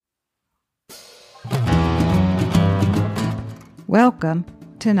Welcome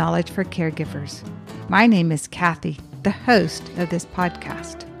to Knowledge for Caregivers. My name is Kathy, the host of this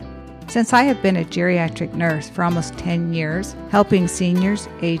podcast. Since I have been a geriatric nurse for almost 10 years, helping seniors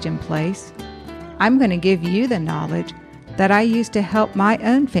age in place, I'm going to give you the knowledge that I used to help my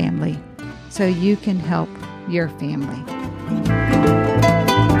own family so you can help your family.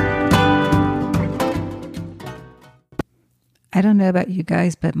 I don't know about you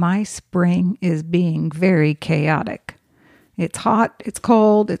guys, but my spring is being very chaotic. It's hot, it's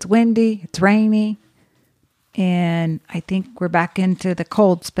cold, it's windy, it's rainy, and I think we're back into the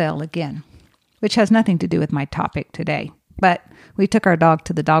cold spell again, which has nothing to do with my topic today. But we took our dog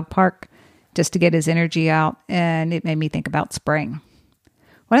to the dog park just to get his energy out, and it made me think about spring.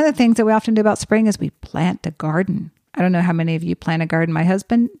 One of the things that we often do about spring is we plant a garden. I don't know how many of you plant a garden. My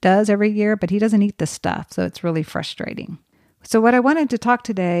husband does every year, but he doesn't eat the stuff, so it's really frustrating. So what I wanted to talk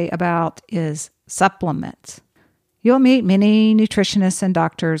today about is supplements. You'll meet many nutritionists and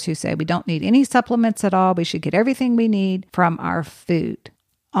doctors who say we don't need any supplements at all. We should get everything we need from our food.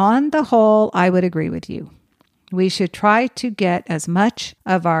 On the whole, I would agree with you. We should try to get as much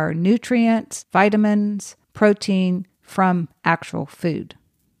of our nutrients, vitamins, protein from actual food.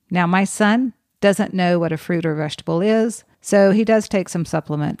 Now, my son doesn't know what a fruit or vegetable is, so he does take some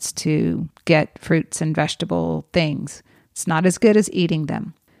supplements to get fruits and vegetable things. It's not as good as eating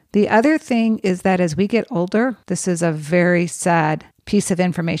them. The other thing is that as we get older, this is a very sad piece of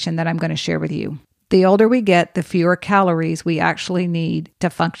information that I'm going to share with you. The older we get, the fewer calories we actually need to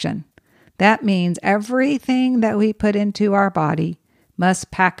function. That means everything that we put into our body must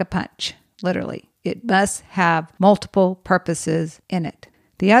pack a punch, literally. It must have multiple purposes in it.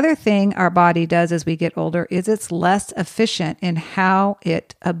 The other thing our body does as we get older is it's less efficient in how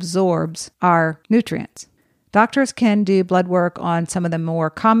it absorbs our nutrients. Doctors can do blood work on some of the more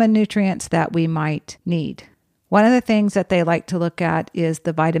common nutrients that we might need. One of the things that they like to look at is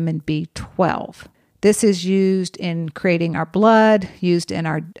the vitamin B12. This is used in creating our blood, used in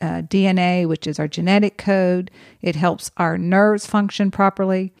our DNA, which is our genetic code. It helps our nerves function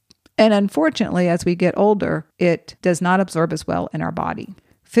properly. And unfortunately, as we get older, it does not absorb as well in our body.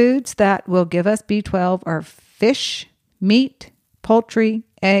 Foods that will give us B12 are fish, meat, poultry,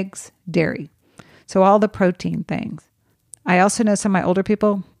 eggs, dairy. So all the protein things. I also know some of my older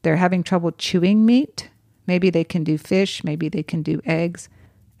people, they're having trouble chewing meat. Maybe they can do fish, maybe they can do eggs.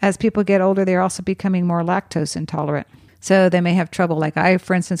 As people get older, they're also becoming more lactose intolerant. So they may have trouble. Like I,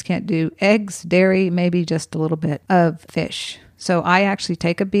 for instance, can't do eggs, dairy, maybe just a little bit of fish. So I actually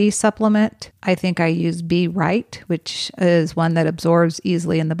take a B supplement. I think I use B Right, which is one that absorbs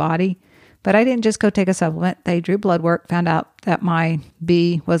easily in the body. But I didn't just go take a supplement. They drew blood work, found out that my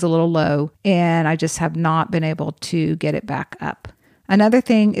B was a little low, and I just have not been able to get it back up. Another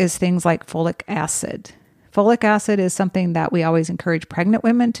thing is things like folic acid. Folic acid is something that we always encourage pregnant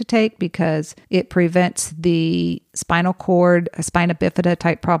women to take because it prevents the spinal cord, spina bifida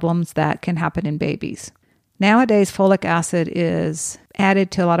type problems that can happen in babies. Nowadays, folic acid is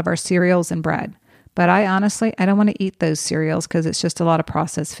added to a lot of our cereals and bread. But I don't want to eat those cereals because it's just a lot of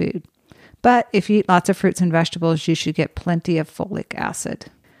processed food. But if you eat lots of fruits and vegetables, you should get plenty of folic acid.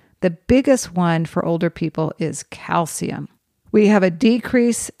 The biggest one for older people is calcium. We have a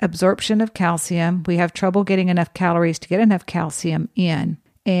decreased absorption of calcium. We have trouble getting enough calories to get enough calcium in.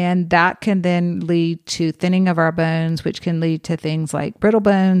 And that can then lead to thinning of our bones, which can lead to things like brittle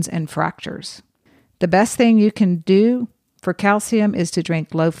bones and fractures. The best thing you can do for calcium is to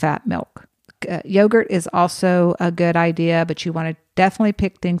drink low-fat milk. Yogurt is also a good idea, but you want to definitely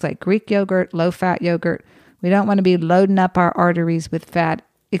pick things like Greek yogurt, low-fat yogurt. We don't want to be loading up our arteries with fat,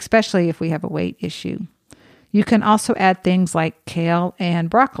 especially if we have a weight issue. You can also add things like kale and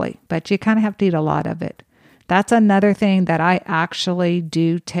broccoli, but you kind of have to eat a lot of it. That's another thing that I actually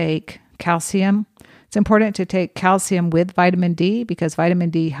do take calcium. It's important to take calcium with vitamin D because vitamin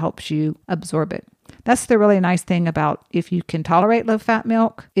D helps you absorb it. That's the really nice thing about if you can tolerate low-fat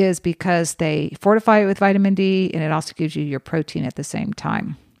milk is because they fortify it with vitamin D and it also gives you your protein at the same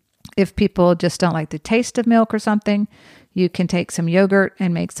time. If people just don't like the taste of milk or something, you can take some yogurt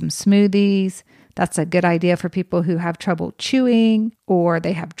and make some smoothies. That's a good idea for people who have trouble chewing or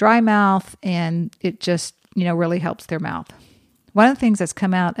they have dry mouth and it just, really helps their mouth. One of the things that's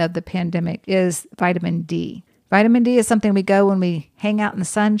come out of the pandemic is vitamin D. Vitamin D is something we go when we hang out in the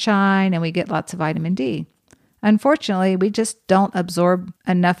sunshine and we get lots of vitamin D. Unfortunately, we just don't absorb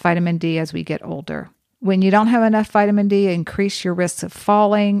enough vitamin D as we get older. When you don't have enough vitamin D, increase your risks of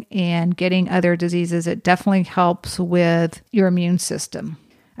falling and getting other diseases. It definitely helps with your immune system.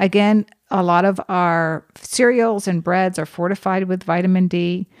 Again, a lot of our cereals and breads are fortified with vitamin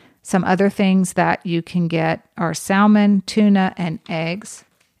D. Some other things that you can get are salmon, tuna, and eggs.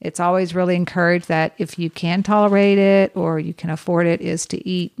 It's always really encouraged that if you can tolerate it or you can afford it, is to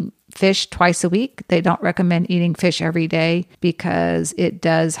eat fish twice a week. They don't recommend eating fish every day because it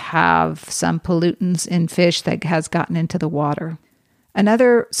does have some pollutants in fish that has gotten into the water.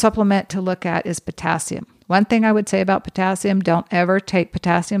 Another supplement to look at is potassium. One thing I would say about potassium, don't ever take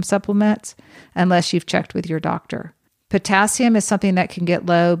potassium supplements unless you've checked with your doctor. Potassium is something that can get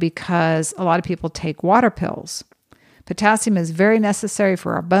low because a lot of people take water pills. Potassium is very necessary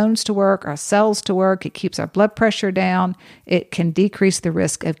for our bones to work, our cells to work. It keeps our blood pressure down. It can decrease the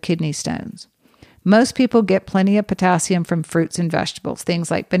risk of kidney stones. Most people get plenty of potassium from fruits and vegetables, things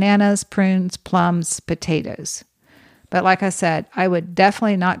like bananas, prunes, plums, potatoes. But like I said, I would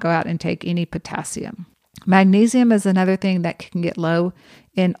definitely not go out and take any potassium. Magnesium is another thing that can get low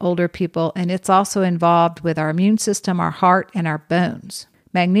in older people, and it's also involved with our immune system, our heart, and our bones.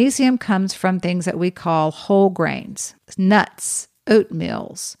 Magnesium comes from things that we call whole grains, nuts,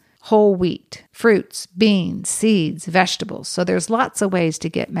 oatmeals, whole wheat, fruits, beans, seeds, vegetables. So there's lots of ways to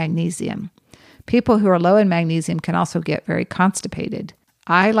get magnesium. People who are low in magnesium can also get very constipated.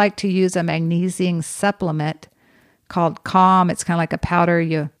 I like to use a magnesium supplement called Calm. It's kind of like a powder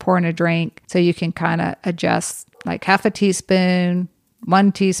you pour in a drink. So you can kind of adjust like half a teaspoon,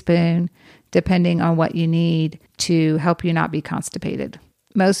 1 teaspoon, depending on what you need to help you not be constipated.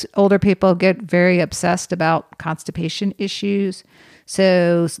 Most older people get very obsessed about constipation issues.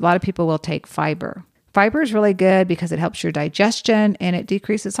 So a lot of people will take fiber. Fiber is really good because it helps your digestion and it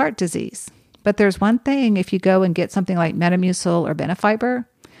decreases heart disease. But there's one thing, if you go and get something like Metamucil or Benefiber,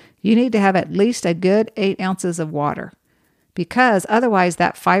 you need to have at least a good 8 ounces of water because otherwise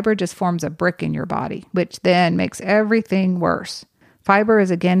that fiber just forms a brick in your body, which then makes everything worse. Fiber is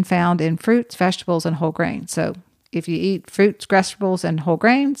again found in fruits, vegetables, and whole grains. So if you eat fruits, vegetables, and whole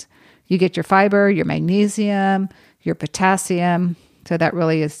grains, you get your fiber, your magnesium, your potassium. So that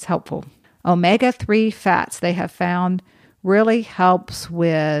really is helpful. Omega-3 fats, they have found, really helps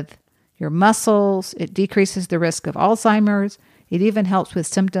with your muscles. It decreases the risk of Alzheimer's. It even helps with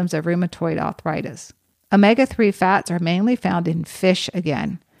symptoms of rheumatoid arthritis. Omega-3 fats are mainly found in fish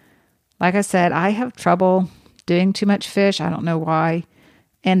again. Like I said, I have trouble doing too much fish. I don't know why.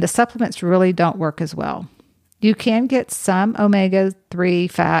 And the supplements really don't work as well. You can get some omega-3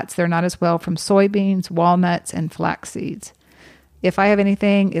 fats. They're not as well from soybeans, walnuts, and flax seeds. If I have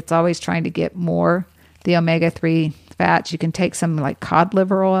anything, it's always trying to get more the omega-3 fats. You can take some like cod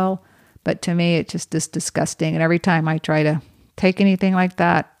liver oil, but to me, it just is disgusting. And every time I try to take anything like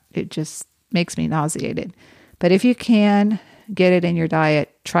that, it just makes me nauseated. But if you can get it in your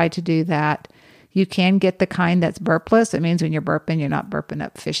diet, try to do that. You can get the kind that's burpless. It means when you're burping, you're not burping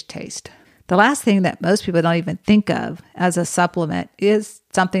up fish taste. The last thing that most people don't even think of as a supplement is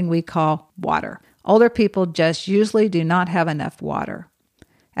something we call water. Older people just usually do not have enough water.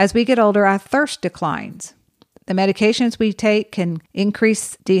 As we get older, our thirst declines. The medications we take can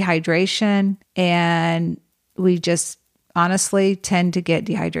increase dehydration, and we just honestly tend to get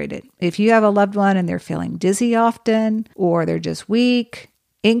dehydrated. If you have a loved one and they're feeling dizzy often or they're just weak,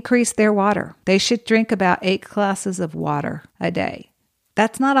 increase their water. They should drink about 8 glasses of water a day.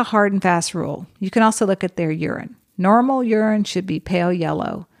 That's not a hard and fast rule. You can also look at their urine. Normal urine should be pale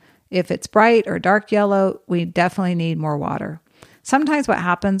yellow. If it's bright or dark yellow, we definitely need more water. Sometimes what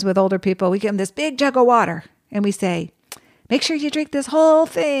happens with older people, we give them this big jug of water and we say, make sure you drink this whole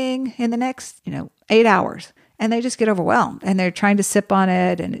thing in the next, 8 hours. And they just get overwhelmed and they're trying to sip on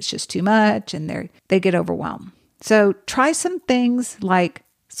it and it's just too much and they get overwhelmed. So try some things like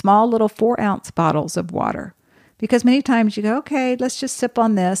small little 4-ounce bottles of water. Because many times you go, okay, let's just sip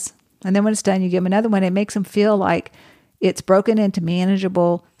on this. And then when it's done, you give them another one. It makes them feel like it's broken into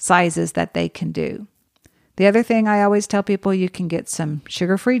manageable sizes that they can do. The other thing I always tell people, you can get some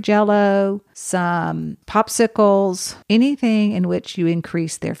sugar-free Jell-O, some popsicles, anything in which you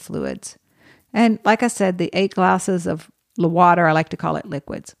increase their fluids. And like I said, the 8 glasses of water, I like to call it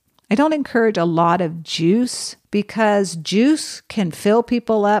liquids. I don't encourage a lot of juice because juice can fill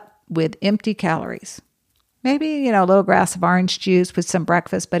people up with empty calories. Maybe, a little glass of orange juice with some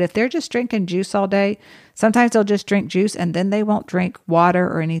breakfast. But if they're just drinking juice all day, sometimes they'll just drink juice and then they won't drink water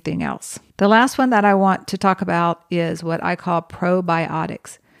or anything else. The last one that I want to talk about is what I call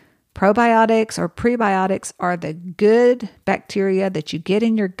probiotics. Probiotics or prebiotics are the good bacteria that you get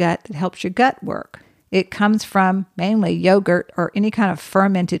in your gut that helps your gut work. It comes from mainly yogurt or any kind of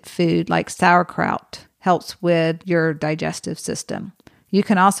fermented food like sauerkraut. Helps with your digestive system. You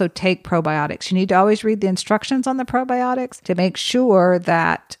can also take probiotics. You need to always read the instructions on the probiotics to make sure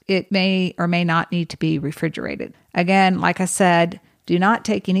that it may or may not need to be refrigerated. Again, like I said, do not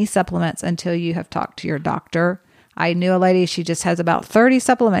take any supplements until you have talked to your doctor. I knew a lady, she just has about 30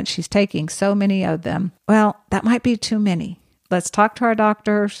 supplements. She's taking so many of them. Well, that might be too many. Let's talk to our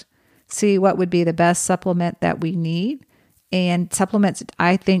doctors, see what would be the best supplement that we need. And supplements,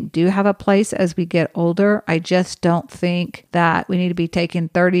 I think, do have a place as we get older. I just don't think that we need to be taking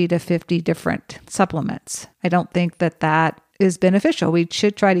 30 to 50 different supplements. I don't think that that is beneficial. We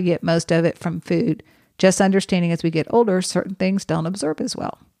should try to get most of it from food. Just understanding as we get older, certain things don't absorb as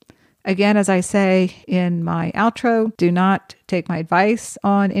well. Again, as I say in my outro, do not take my advice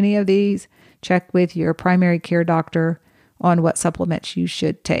on any of these. Check with your primary care doctor on what supplements you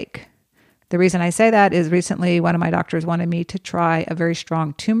should take. The reason I say that is recently one of my doctors wanted me to try a very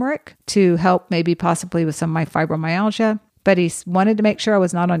strong turmeric to help maybe possibly with some of my fibromyalgia, but he wanted to make sure I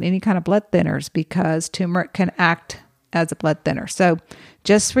was not on any kind of blood thinners because turmeric can act as a blood thinner. So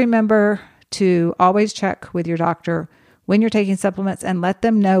just remember to always check with your doctor when you're taking supplements and let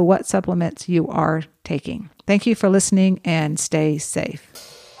them know what supplements you are taking. Thank you for listening and stay safe.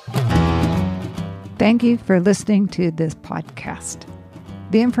 Thank you for listening to this podcast.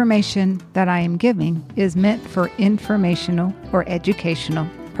 The information that I am giving is meant for informational or educational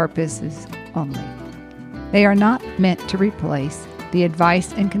purposes only. They are not meant to replace the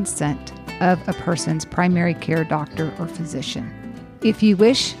advice and consent of a person's primary care doctor or physician. If you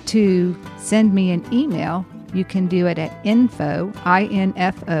wish to send me an email, you can do it at info,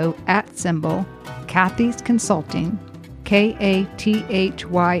 I-N-F-O, @ Consulting,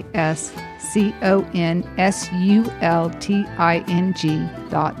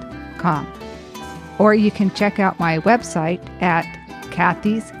 KATHYSCONSULTING.com. Or you can check out my website at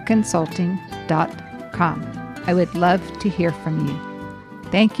kathysconsulting.com. I would love to hear from you.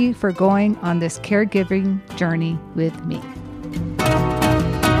 Thank you for going on this caregiving journey with me.